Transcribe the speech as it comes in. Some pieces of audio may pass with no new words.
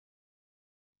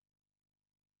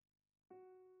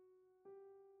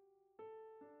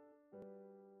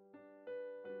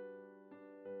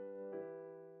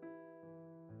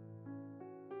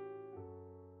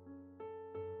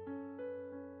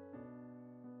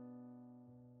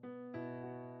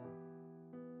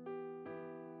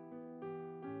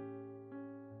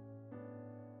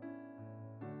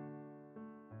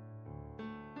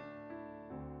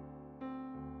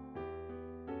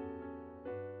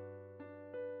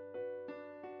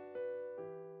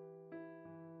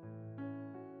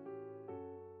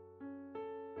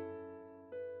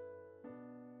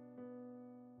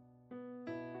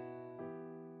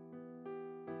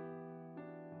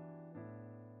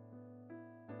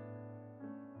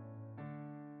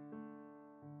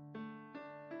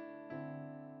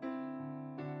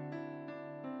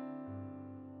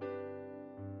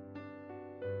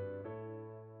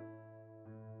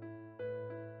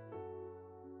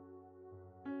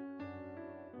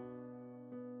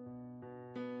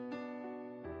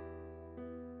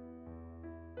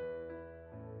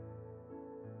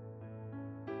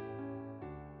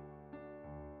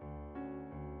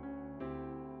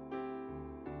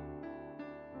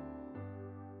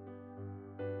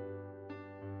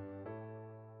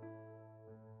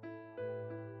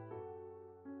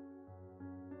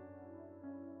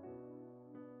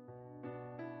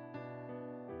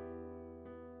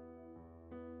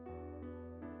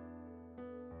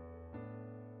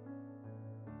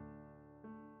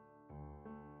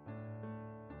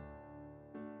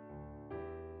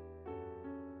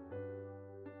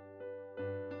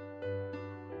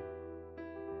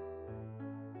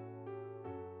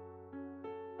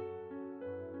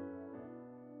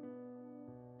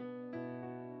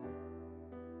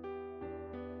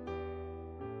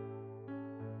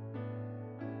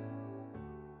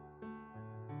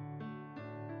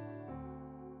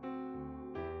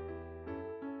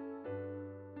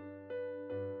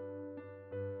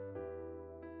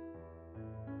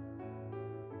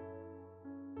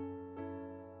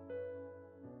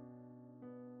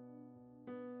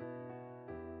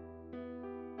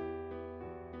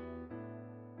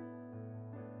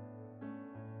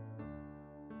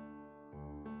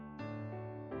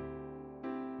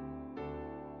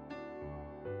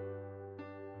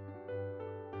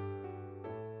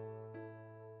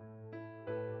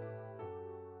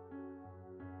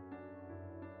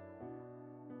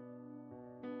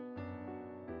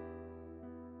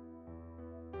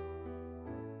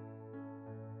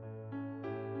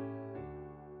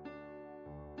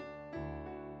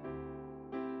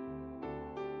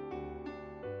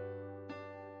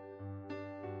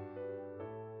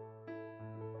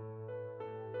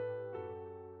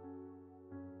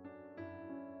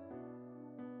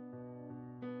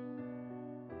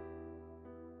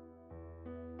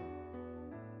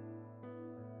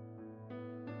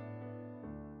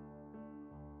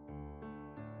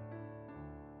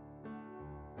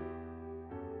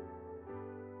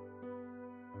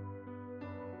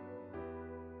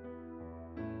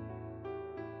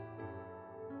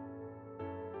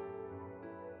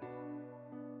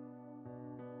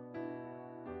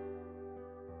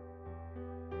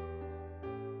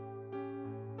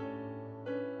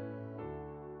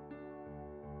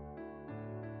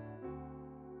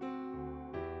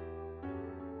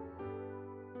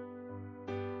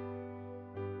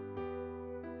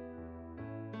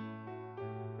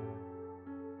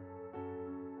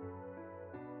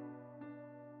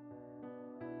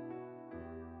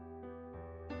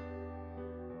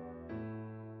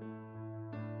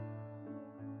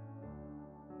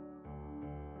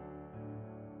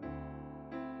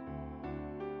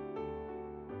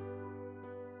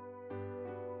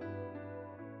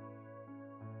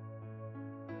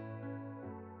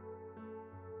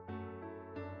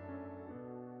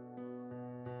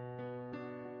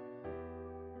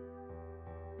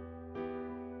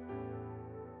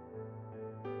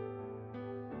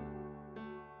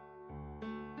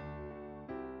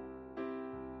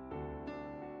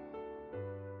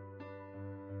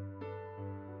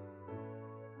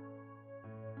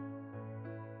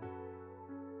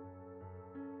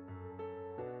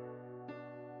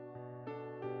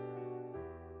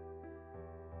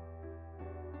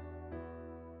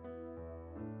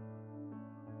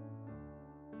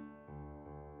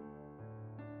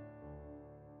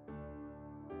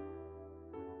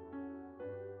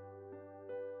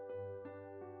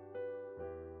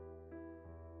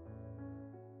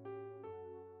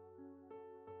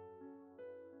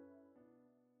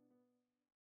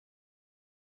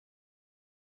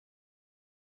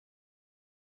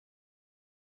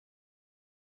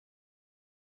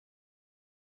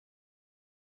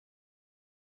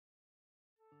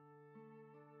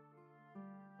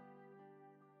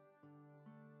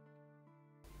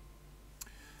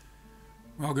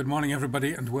Well, good morning,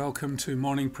 everybody, and welcome to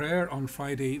morning prayer on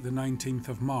Friday, the 19th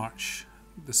of March.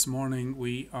 This morning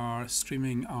we are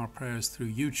streaming our prayers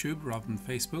through YouTube rather than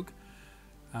Facebook,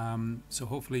 so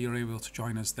hopefully you're able to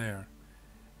join us there.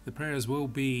 The prayers will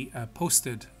be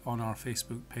posted on our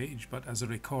Facebook page, but as a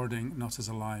recording, not as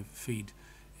a live feed,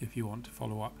 if you want to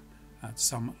follow up at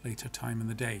some later time in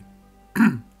the day.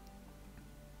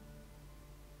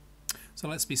 So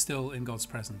let's be still in God's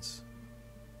presence.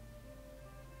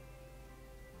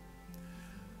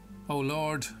 O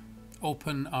Lord,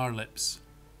 open our lips,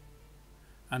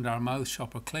 and our mouth shall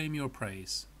proclaim your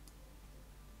praise.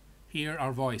 Hear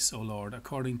our voice, O Lord,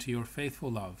 according to your faithful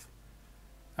love.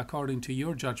 According to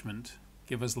your judgment,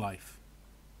 give us life.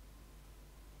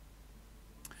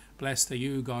 Blessed are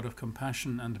you, God of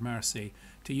compassion and mercy.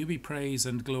 To you be praise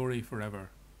and glory forever.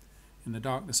 In the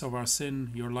darkness of our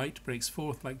sin, your light breaks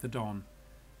forth like the dawn,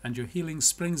 and your healing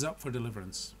springs up for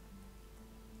deliverance.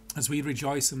 As we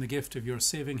rejoice in the gift of your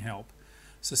saving help,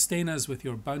 sustain us with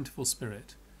your bountiful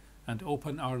Spirit, and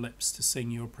open our lips to sing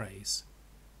your praise.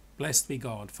 Blessed be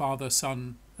God, Father,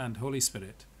 Son, and Holy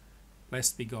Spirit.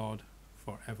 Blessed be God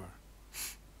forever.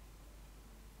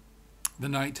 The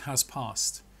night has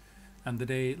passed, and the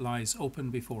day lies open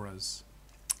before us.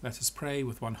 Let us pray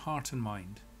with one heart and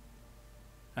mind.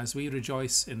 As we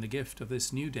rejoice in the gift of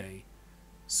this new day,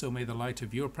 so may the light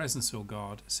of your presence, O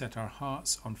God, set our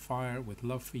hearts on fire with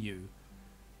love for you,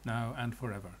 now and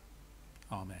forever.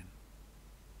 Amen.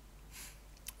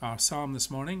 Our psalm this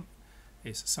morning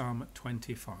is Psalm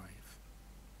 25.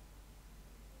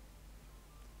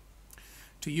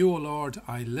 To you, O Lord,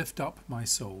 I lift up my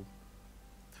soul.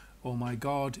 O my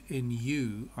God, in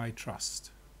you I trust.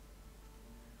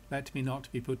 Let me not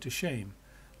be put to shame.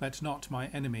 Let not my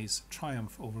enemies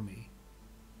triumph over me.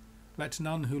 Let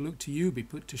none who look to you be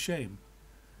put to shame,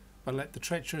 but let the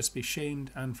treacherous be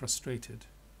shamed and frustrated.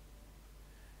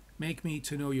 Make me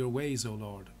to know your ways, O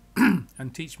Lord,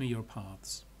 and teach me your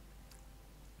paths.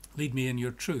 Lead me in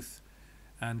your truth,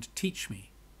 and teach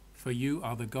me, for you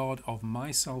are the God of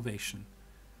my salvation.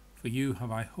 For you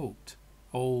have I hoped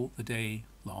all the day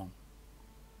long.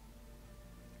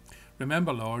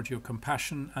 Remember, Lord, your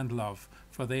compassion and love,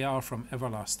 for they are from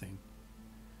everlasting.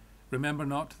 Remember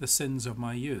not the sins of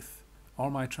my youth, or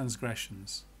my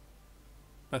transgressions.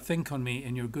 But think on me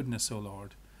in your goodness, O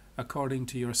Lord, according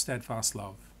to your steadfast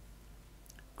love.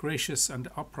 Gracious and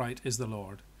upright is the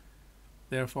Lord,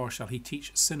 therefore shall he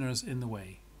teach sinners in the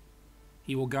way.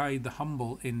 He will guide the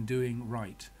humble in doing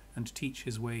right, and teach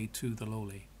his way to the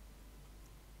lowly.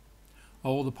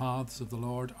 All the paths of the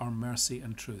Lord are mercy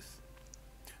and truth,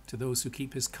 to those who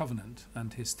keep his covenant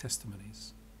and his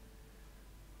testimonies.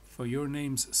 For your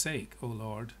name's sake, O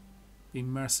Lord, be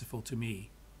merciful to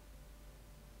me,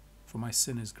 for my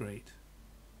sin is great.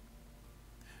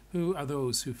 Who are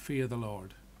those who fear the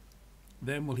Lord?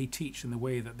 Them will he teach in the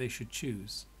way that they should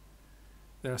choose.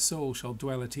 Their soul shall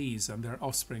dwell at ease, and their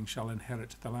offspring shall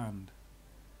inherit the land.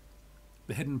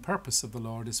 The hidden purpose of the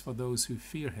Lord is for those who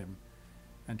fear him,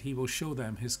 and he will show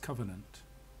them his covenant.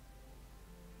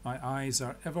 My eyes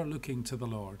are ever looking to the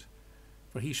Lord,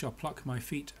 for he shall pluck my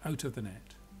feet out of the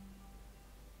net.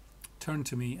 Turn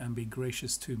to me and be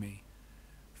gracious to me,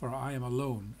 for I am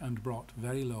alone and brought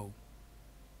very low.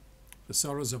 The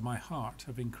sorrows of my heart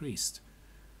have increased.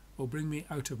 O bring me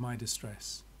out of my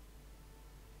distress.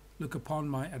 Look upon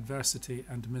my adversity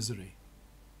and misery,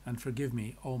 and forgive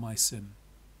me all my sin.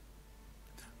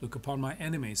 Look upon my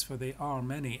enemies, for they are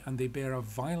many, and they bear a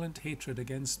violent hatred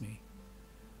against me.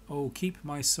 O keep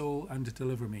my soul and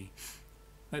deliver me.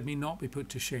 Let me not be put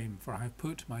to shame, for I have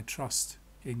put my trust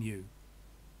in you.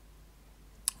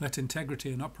 Let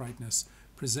integrity and uprightness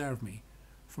preserve me,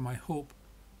 for my hope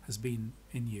has been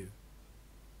in you.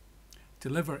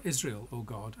 Deliver Israel, O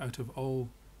God, out of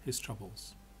all his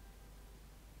troubles.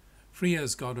 Free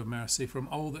us, God of mercy, from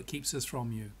all that keeps us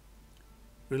from you.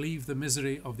 Relieve the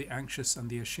misery of the anxious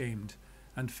and the ashamed,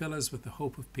 and fill us with the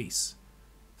hope of peace,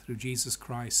 through Jesus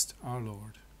Christ our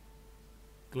Lord.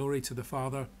 Glory to the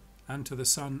Father, and to the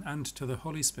Son, and to the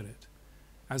Holy Spirit,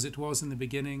 as it was in the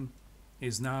beginning,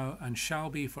 is now, and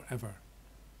shall be forever.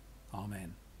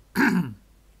 Amen.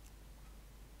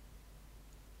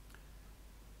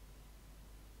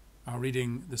 Our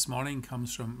reading this morning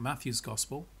comes from Matthew's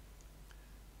Gospel,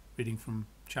 reading from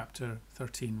chapter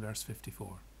 13, verse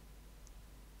 54.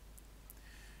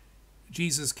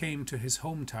 Jesus came to his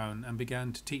hometown and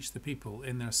began to teach the people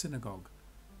in their synagogue,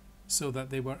 so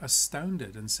that they were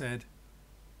astounded and said,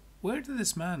 "Where did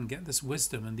this man get this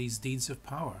wisdom and these deeds of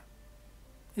power?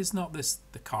 Is not this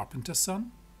the carpenter's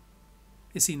son?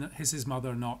 Is his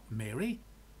mother not Mary?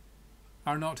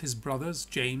 Are not his brothers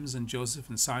James and Joseph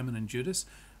and Simon and Judas?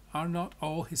 Are not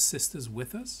all his sisters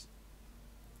with us?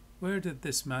 Where did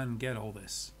this man get all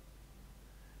this?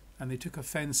 And they took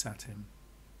offence at him.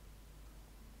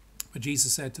 But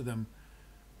Jesus said to them,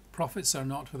 Prophets are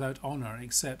not without honour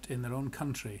except in their own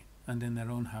country and in their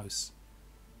own house.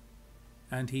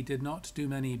 And he did not do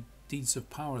many deeds of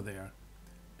power there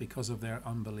because of their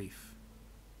unbelief.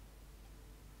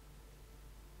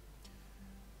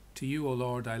 To you, O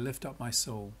Lord, I lift up my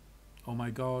soul. O my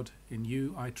God, in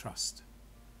you I trust.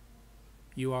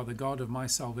 You are the God of my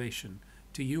salvation.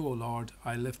 To you, O Lord,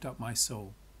 I lift up my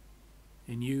soul.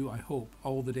 In you I hope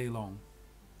all the day long.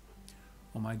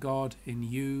 O my God, in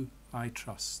you I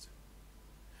trust.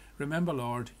 Remember,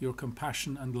 Lord, your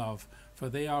compassion and love, for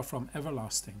they are from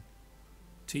everlasting.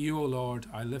 To you, O Lord,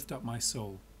 I lift up my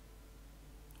soul.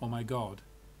 O my God,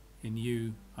 in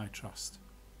you I trust.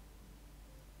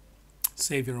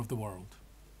 Saviour of the world.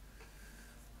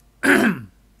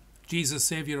 Jesus,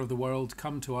 Saviour of the world,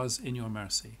 come to us in your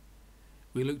mercy.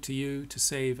 We look to you to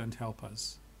save and help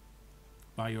us.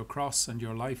 By your cross and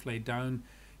your life laid down,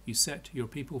 you set your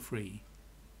people free.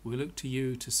 We look to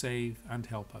you to save and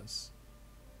help us.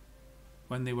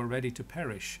 When they were ready to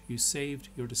perish, you saved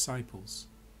your disciples.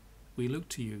 We look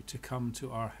to you to come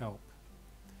to our help.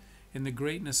 In the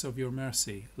greatness of your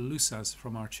mercy, loose us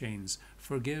from our chains.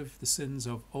 Forgive the sins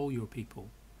of all your people.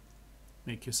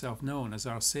 Make yourself known as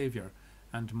our Saviour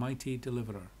and mighty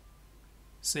Deliverer.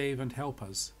 Save and help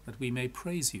us, that we may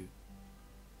praise you.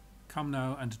 Come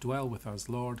now and dwell with us,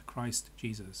 Lord Christ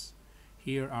Jesus.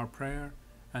 Hear our prayer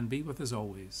and be with us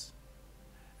always.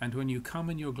 And when you come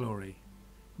in your glory,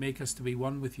 make us to be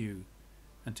one with you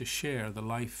and to share the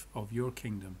life of your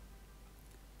kingdom.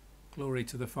 Glory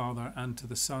to the Father, and to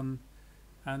the Son,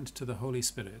 and to the Holy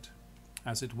Spirit,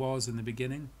 as it was in the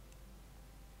beginning,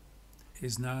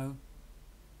 is now,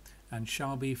 and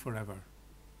shall be forever.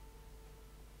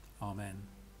 Amen.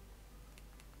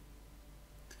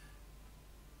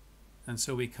 And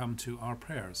so we come to our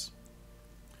prayers.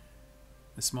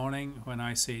 This morning, when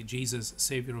I say Jesus,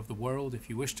 Saviour of the world, if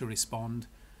you wish to respond,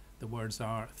 the words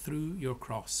are, through your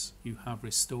cross you have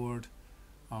restored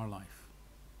our life.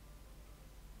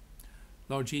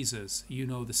 Lord Jesus, you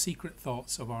know the secret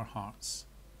thoughts of our hearts.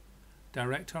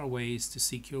 Direct our ways to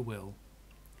seek your will.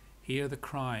 Hear the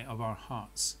cry of our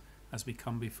hearts as we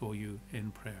come before you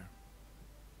in prayer.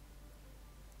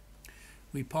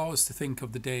 We pause to think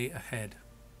of the day ahead.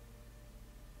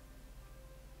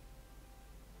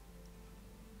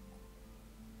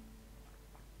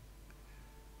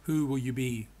 Who will you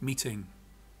be meeting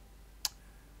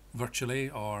virtually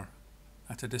or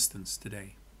at a distance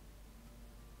today?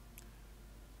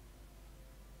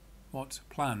 What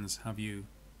plans have you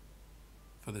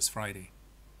for this Friday?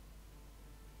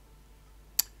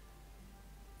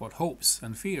 What hopes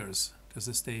and fears does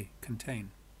this day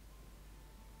contain?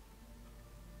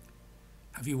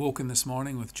 Have you woken this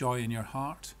morning with joy in your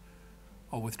heart,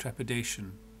 or with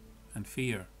trepidation and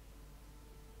fear?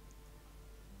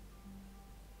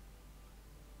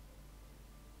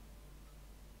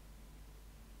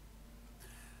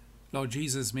 Lord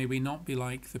Jesus, may we not be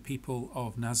like the people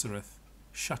of Nazareth,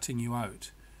 shutting you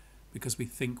out because we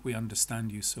think we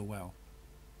understand you so well.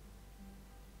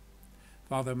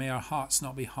 Father, may our hearts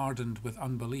not be hardened with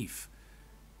unbelief,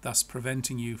 thus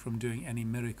preventing you from doing any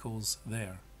miracles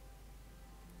there.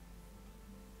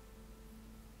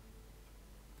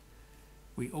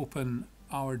 We open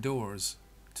our doors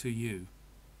to you.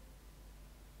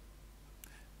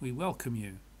 We welcome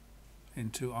you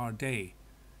into our day,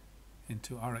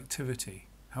 into our activity,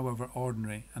 however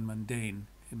ordinary and mundane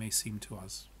it may seem to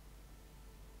us.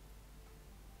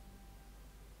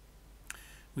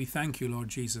 We thank you, Lord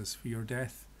Jesus, for your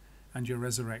death and your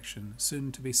resurrection,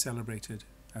 soon to be celebrated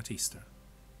at Easter.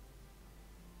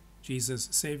 Jesus,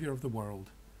 Saviour of the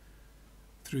world,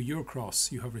 through your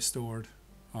cross you have restored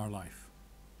our life.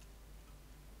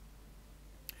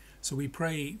 So we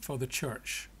pray for the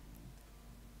church,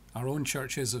 our own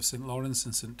churches of St. Lawrence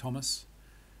and St. Thomas,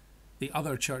 the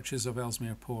other churches of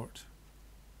Ellesmere Port,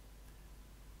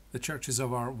 the churches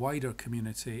of our wider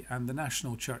community, and the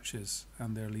national churches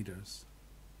and their leaders.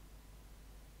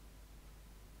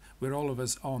 We're all of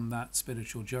us on that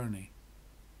spiritual journey.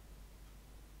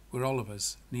 We're all of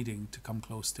us needing to come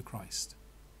close to Christ.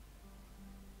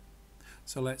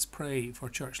 So let's pray for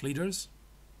church leaders,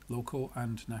 local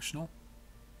and national.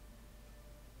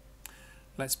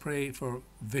 Let's pray for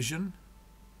vision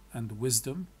and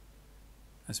wisdom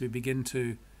as we begin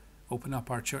to open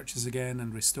up our churches again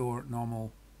and restore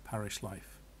normal parish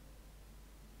life.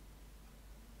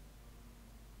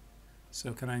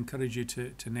 So can I encourage you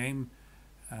to name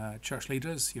church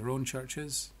leaders, your own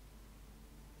churches,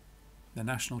 the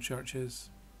national churches,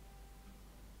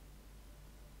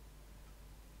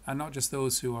 And not just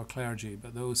those who are clergy,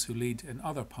 but those who lead in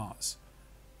other parts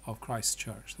of Christ's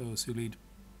church, those who lead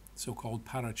so-called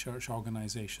parachurch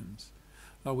organizations.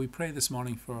 Lord, we pray this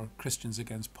morning for Christians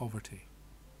Against Poverty,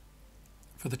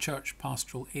 for the Church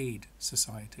Pastoral Aid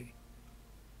Society,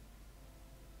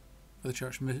 for the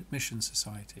Church Mission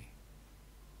Society.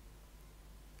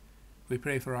 We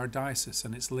pray for our diocese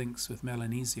and its links with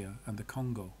Melanesia and the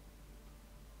Congo.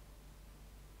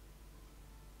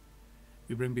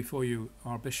 We bring before you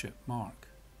our Bishop, Mark,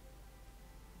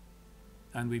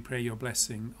 and we pray your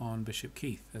blessing on Bishop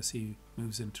Keith as he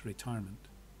moves into retirement.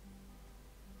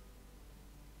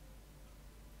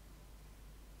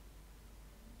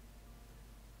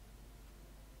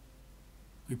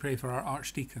 We pray for our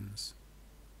archdeacons.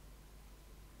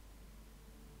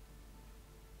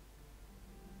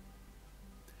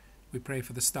 We pray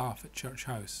for the staff at Church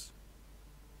House.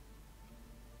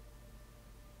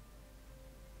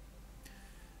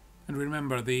 And we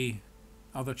remember the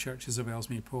other churches of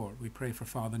Ellesmere Port. We pray for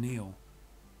Father Neil,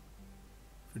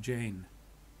 for Jane,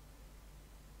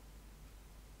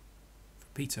 for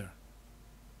Peter,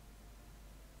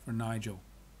 for Nigel,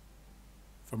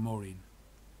 for Maureen.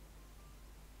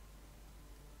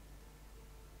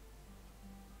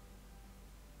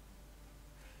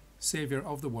 Saviour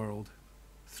of the world,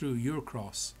 through your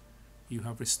cross you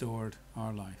have restored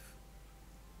our life.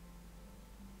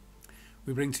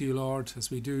 We bring to you, Lord,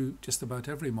 as we do just about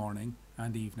every morning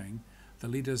and evening, the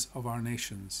leaders of our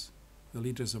nations, the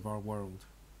leaders of our world.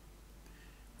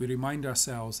 We remind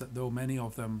ourselves that though many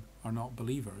of them are not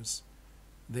believers,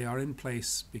 they are in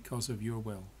place because of your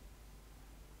will.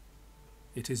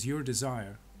 It is your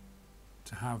desire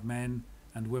to have men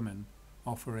and women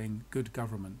offering good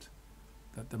government,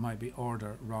 that there might be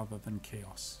order rather than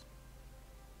chaos.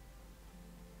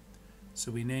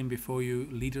 So we name before you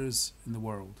leaders in the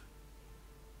world.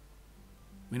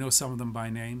 We know some of them by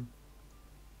name,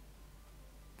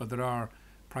 but there are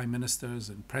prime ministers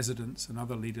and presidents and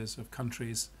other leaders of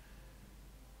countries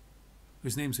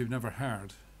whose names we've never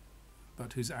heard,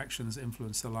 but whose actions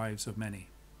influence the lives of many.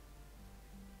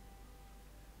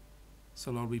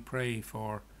 So Lord, we pray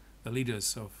for the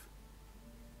leaders of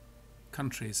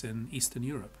countries in Eastern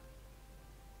Europe,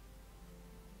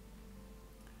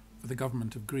 for the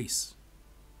government of Greece,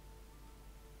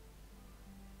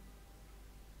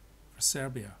 for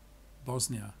Serbia,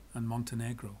 Bosnia and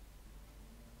Montenegro,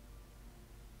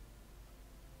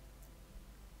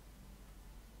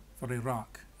 for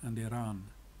Iraq and Iran,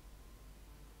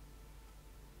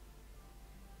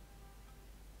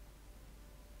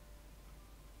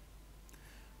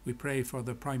 we pray for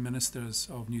the Prime Ministers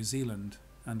of New Zealand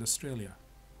and Australia.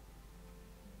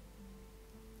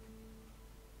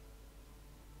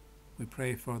 We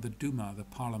pray for the Duma, the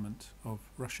Parliament of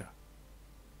Russia.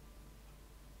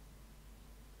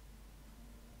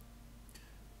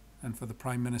 And for the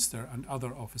Prime Minister and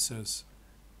other officers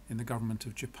in the government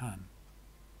of Japan.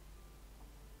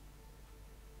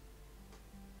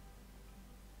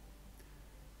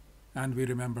 And we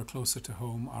remember closer to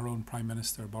home our own Prime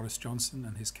Minister Boris Johnson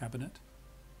and his cabinet,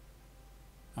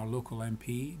 our local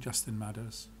MP Justin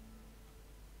Madders,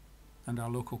 and our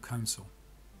local council,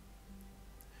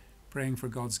 praying for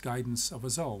God's guidance of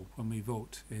us all when we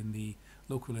vote in the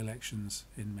local elections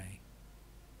in May.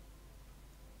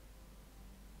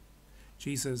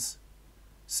 Jesus,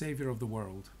 Saviour of the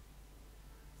world,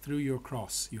 through your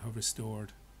cross you have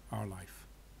restored our life.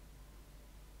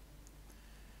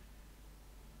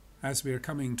 As we are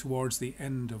coming towards the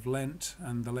end of Lent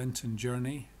and the Lenten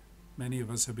journey, many of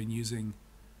us have been using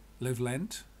Live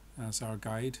Lent as our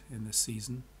guide in this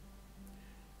season,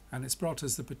 and it's brought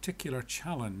us the particular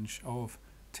challenge of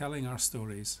telling our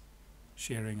stories,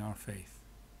 sharing our faith.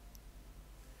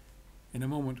 In a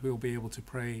moment we'll be able to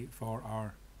pray for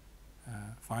our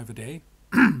 5 a day,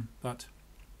 but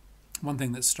one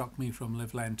thing that struck me from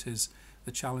Live Lent is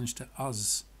the challenge to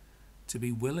us to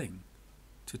be willing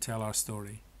to tell our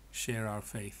story, share our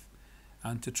faith,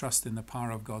 and to trust in the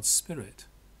power of God's Spirit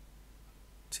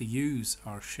to use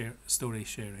our story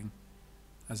sharing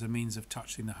as a means of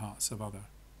touching the hearts of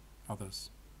others.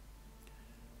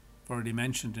 I've already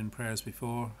mentioned in prayers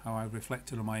before how I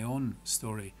reflected on my own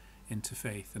story into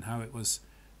faith and how it was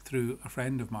through a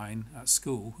friend of mine at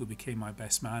school who became my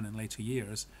best man in later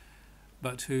years,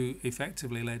 but who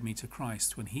effectively led me to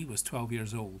Christ when he was 12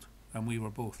 years old and we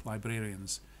were both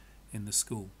librarians in the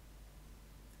school.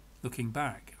 Looking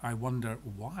back, I wonder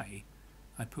why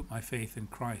I put my faith in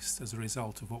Christ as a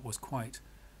result of what was quite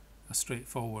a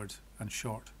straightforward and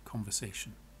short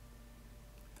conversation.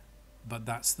 But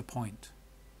that's the point.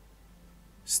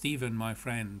 Stephen, my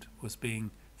friend, was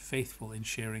being faithful in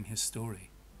sharing his story.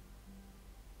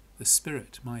 the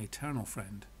Spirit, my eternal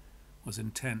friend, was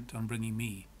intent on bringing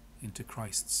me into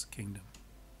Christ's kingdom.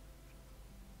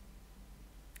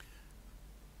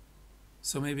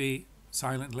 So maybe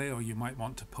silently, or you might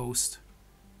want to post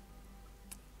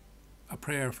a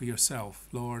prayer for yourself.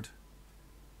 Lord,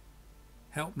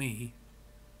 help me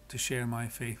to share my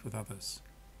faith with others.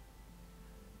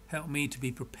 Help me to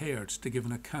be prepared to give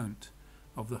an account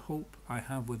of the hope I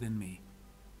have within me,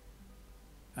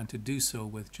 and to do so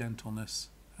with gentleness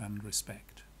and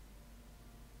respect.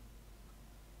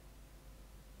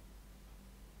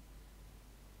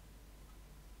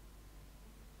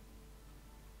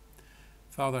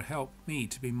 Father, help me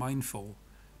to be mindful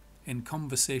in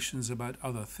conversations about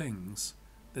other things.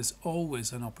 There's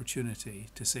always an opportunity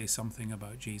to say something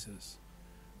about Jesus,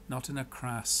 not in a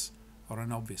crass or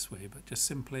an obvious way, but just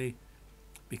simply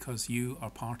because you are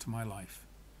part of my life,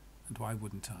 and why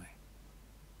wouldn't I?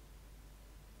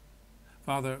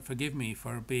 Father, forgive me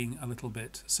for being a little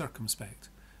bit circumspect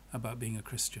about being a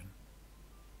Christian.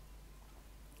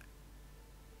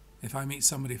 If I meet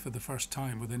somebody for the first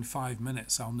time, within 5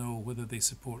 minutes I'll know whether they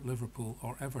support Liverpool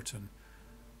or Everton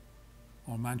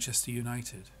or Manchester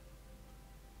United,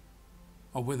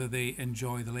 or whether they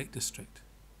enjoy the Lake District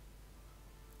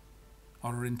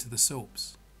or are into the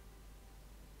soaps.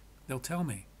 They'll tell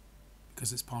me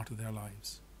because it's part of their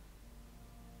lives.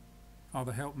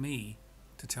 Father, help me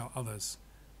to tell others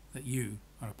that you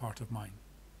are a part of mine.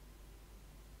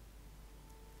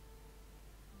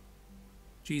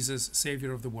 Jesus,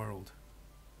 Saviour of the world,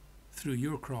 through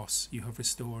your cross you have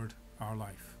restored our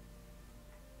life.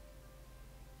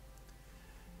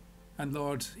 And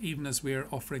Lord, even as we are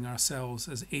offering ourselves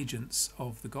as agents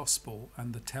of the gospel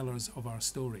and the tellers of our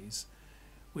stories,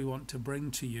 we want to bring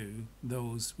to you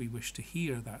those we wish to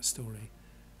hear that story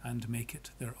and make it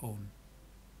their own.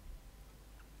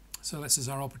 So this is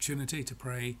our opportunity to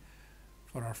pray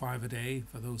for our 5 a day,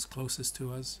 for those closest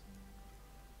to us.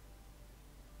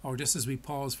 Or just as we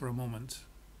pause for a moment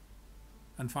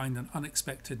and find an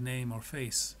unexpected name or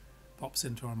face pops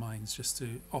into our minds, just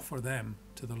to offer them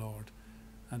to the Lord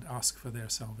and ask for their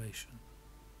salvation.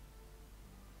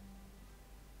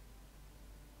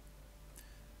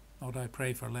 Lord, I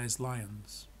pray for Les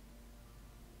Lyons.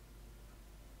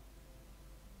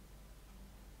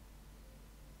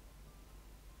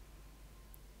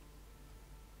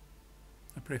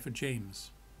 I pray for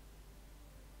James.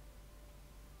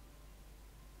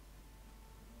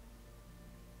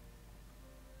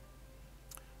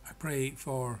 I pray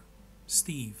for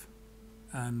Steve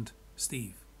and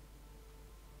Steve.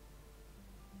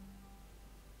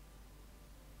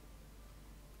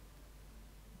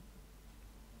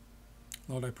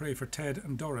 Lord, I pray for Ted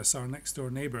and Doris, our next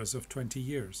door neighbours of 20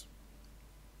 years,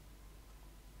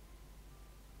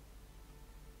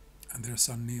 and their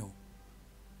son Neil.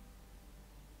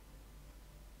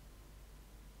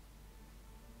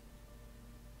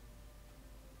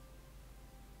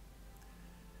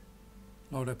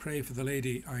 Lord, I pray for the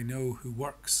lady I know who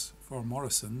works for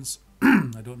Morrison's,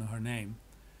 I don't know her name,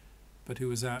 but who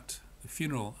was at the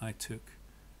funeral I took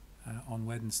on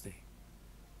Wednesday.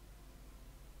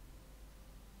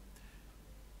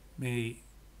 May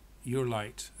your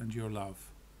light and your love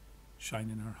shine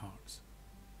in our hearts.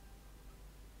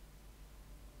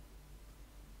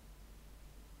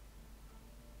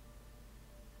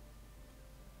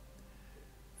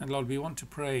 And Lord, we want to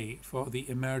pray for the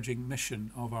emerging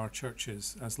mission of our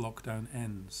churches as lockdown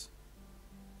ends.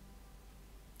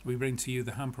 We bring to you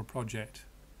the Hamper Project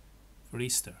for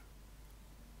Easter,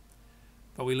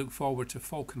 but we look forward to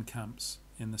Falcon camps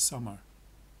in the summer.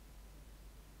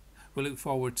 We look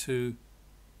forward to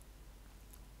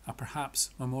a perhaps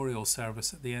memorial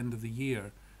service at the end of the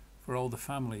year for all the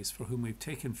families for whom we've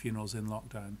taken funerals in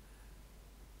lockdown,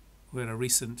 where a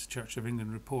recent Church of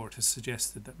England report has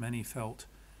suggested that many felt,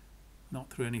 not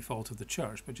through any fault of the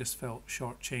church, but just felt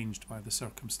shortchanged by the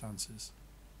circumstances.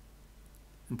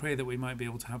 And pray that we might be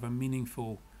able to have a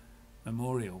meaningful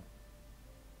memorial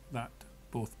that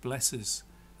both blesses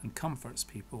and comforts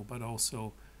people, but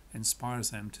also inspires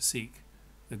them to seek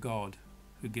the God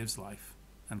who gives life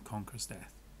and conquers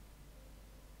death.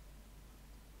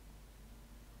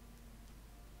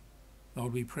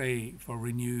 Lord, we pray for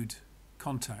renewed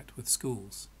contact with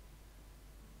schools.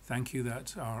 Thank you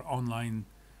that our online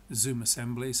Zoom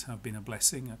assemblies have been a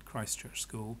blessing at Christchurch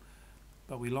School,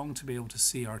 but we long to be able to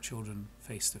see our children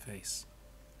face to face.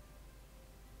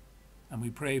 And we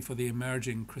pray for the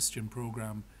emerging Christian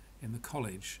programme in the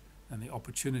college and the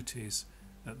opportunities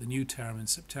that the new term in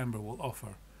September will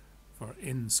offer for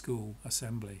in-school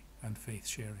assembly and faith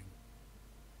sharing.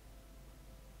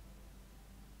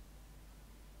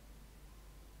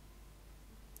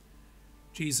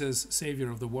 Jesus, Saviour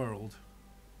of the world,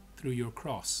 through your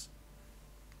cross,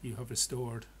 you have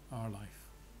restored our life.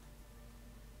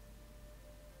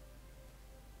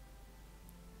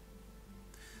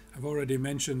 I've already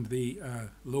mentioned the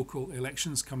local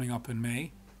elections coming up in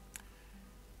May.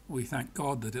 We thank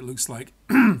God that it looks like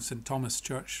St Thomas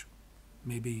Church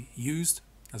may be used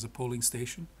as a polling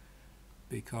station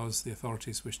because the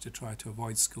authorities wish to try to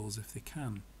avoid schools if they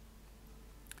can.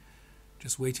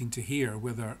 Just waiting to hear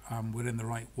whether we're in the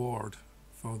right ward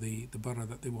for the borough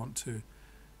that they want to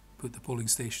put the polling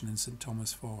station in St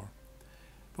Thomas for.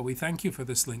 But we thank you for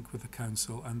this link with the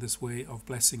Council and this way of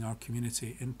blessing our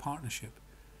community in partnership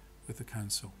with the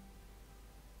Council.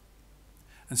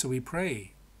 And so we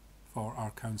pray for our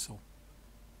Council.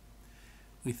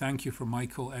 We thank you for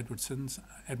Michael Edmondson's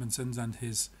and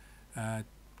his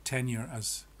tenure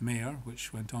as Mayor,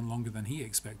 which went on longer than he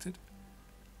expected.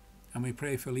 And we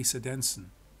pray for Lisa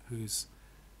Denson, who's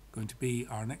going to be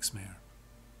our next Mayor.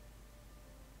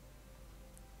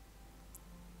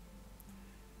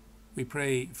 We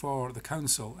pray for the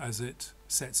Council as it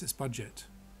sets its budget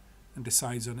and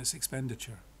decides on its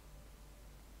expenditure.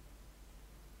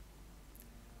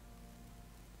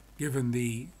 Given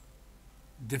the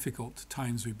difficult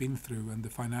times we've been through and the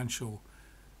financial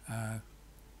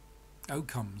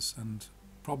outcomes and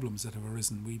problems that have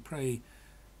arisen, we pray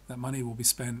that money will be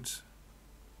spent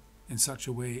in such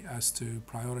a way as to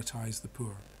prioritise the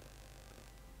poor.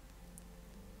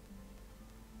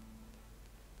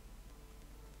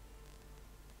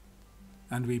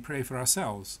 And we pray for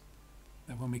ourselves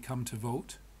that when we come to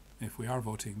vote, if we are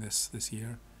voting this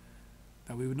year,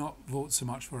 that we would not vote so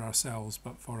much for ourselves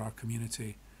but for our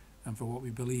community and for what we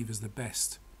believe is the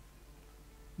best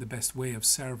way of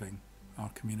serving our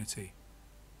community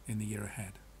in the year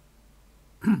ahead.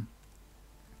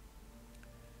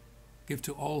 Give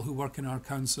to all who work in our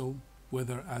Council,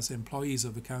 whether as employees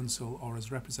of the Council or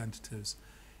as representatives,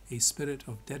 a spirit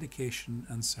of dedication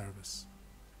and service.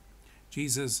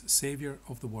 Jesus, Saviour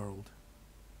of the world,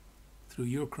 through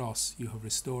your cross you have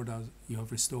restored us, you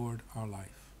have restored our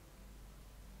life.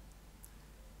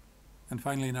 And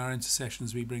finally, in our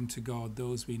intercessions, we bring to God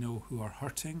those we know who are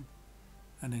hurting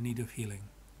and in need of healing,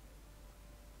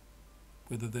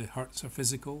 whether the hurts are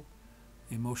physical,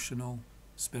 emotional,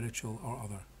 spiritual, or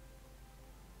other.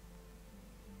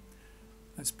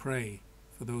 Let's pray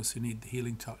for those who need the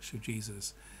healing touch of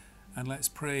Jesus, and let's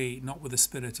pray not with the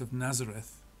spirit of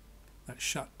Nazareth that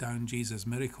shut down Jesus'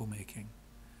 miracle making,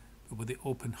 but with the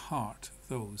open heart of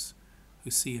those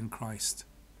who see in Christ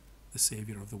the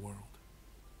Saviour of the world.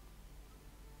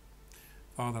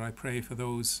 Father, I pray for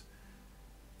those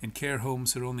in care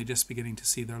homes who are only just beginning to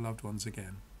see their loved ones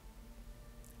again.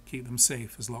 Keep them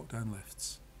safe as lockdown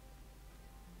lifts.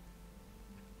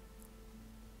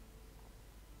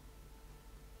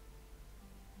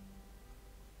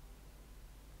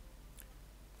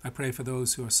 I pray for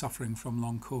those who are suffering from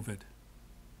long COVID,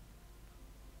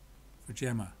 for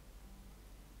Gemma.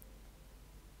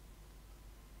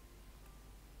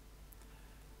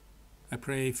 I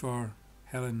pray for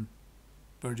Helen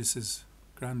Burgess's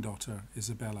granddaughter,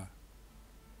 Isabella,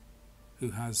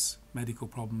 who has medical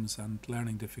problems and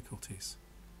learning difficulties,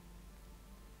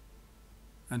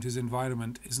 and whose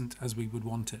environment isn't as we would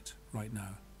want it right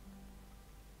now.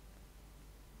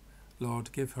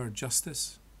 Lord, give her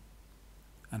justice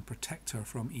and protect her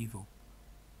from evil.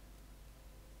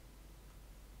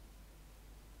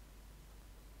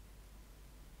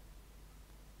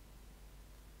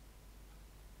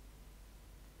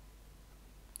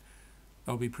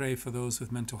 Lord, we pray for those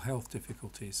with mental health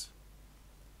difficulties,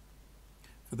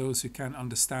 for those who can't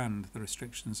understand the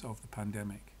restrictions of the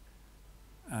pandemic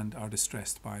and are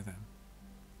distressed by them.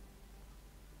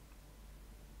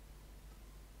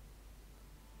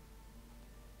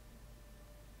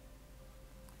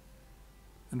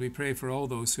 And we pray for all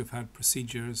those who have had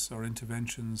procedures or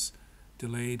interventions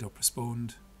delayed or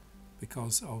postponed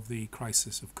because of the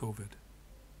crisis of COVID.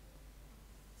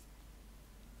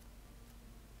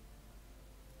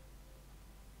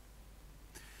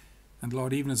 And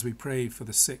Lord, even as we pray for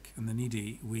the sick and the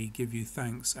needy, we give you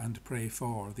thanks and pray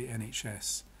for the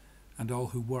NHS and all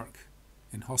who work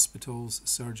in hospitals,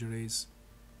 surgeries,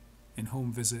 in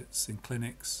home visits, in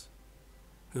clinics,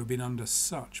 who have been under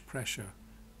such pressure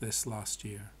this last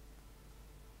year.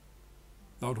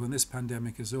 Lord, when this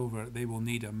pandemic is over, they will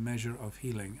need a measure of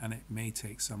healing, and it may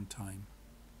take some time.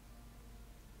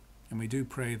 And we do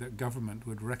pray that government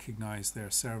would recognise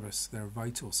their service, their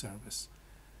vital service,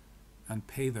 and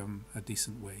pay them a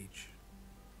decent wage.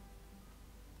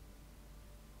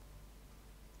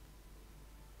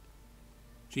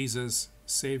 Jesus,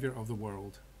 Saviour of the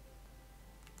world,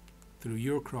 through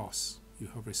your cross you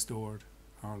have restored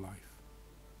our life.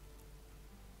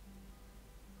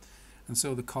 And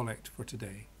so the collect for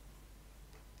today.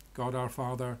 God our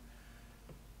Father,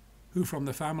 who from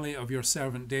the family of your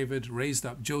servant David raised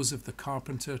up Joseph the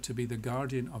carpenter to be the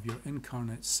guardian of your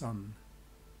incarnate Son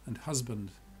and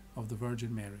husband of the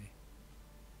Virgin Mary,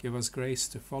 give us grace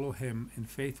to follow him in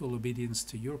faithful obedience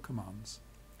to your commands,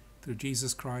 through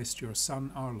Jesus Christ, your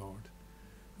Son, our Lord,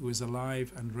 who is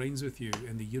alive and reigns with you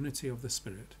in the unity of the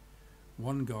Spirit,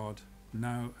 one God,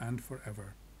 now and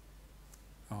forever.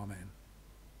 Amen.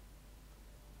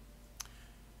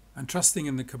 And trusting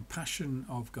in the compassion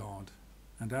of God,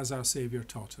 and as our Saviour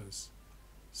taught us,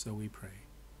 so we pray.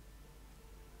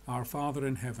 Our Father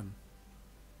in heaven,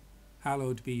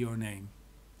 hallowed be your name.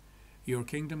 Your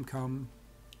kingdom come,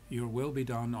 your will be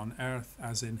done on earth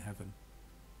as in heaven.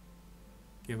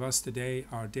 Give us today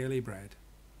our daily bread.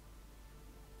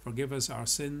 Forgive us our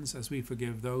sins as we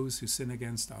forgive those who sin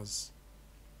against us.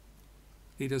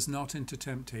 Lead us not into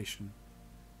temptation,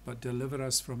 but deliver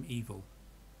us from evil.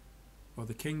 For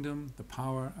the kingdom, the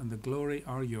power, and the glory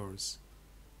are yours,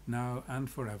 now and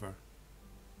forever.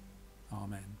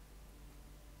 Amen.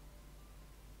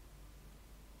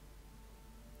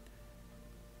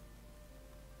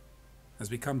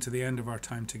 As we come to the end of our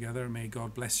time together, may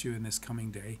God bless you in this coming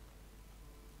day.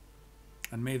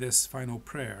 And may this final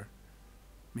prayer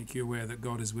make you aware that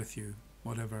God is with you,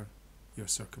 whatever your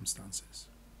circumstances.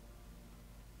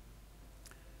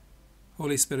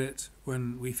 Holy Spirit,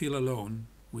 when we feel alone,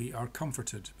 we are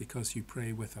comforted because you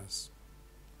pray with us.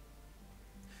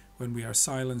 When we are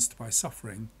silenced by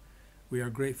suffering, we are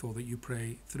grateful that you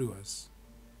pray through us.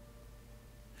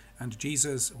 And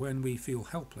Jesus, when we feel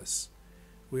helpless,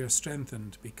 we are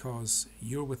strengthened because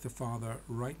you're with the Father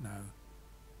right now,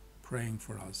 praying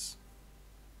for us.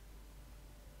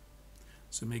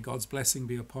 So may God's blessing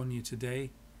be upon you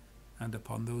today and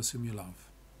upon those whom you love.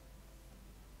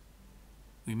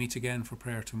 We meet again for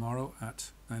prayer tomorrow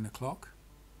at 9 o'clock.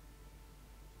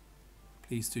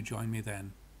 Please do join me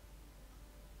then.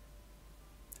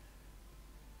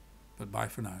 But bye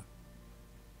for now.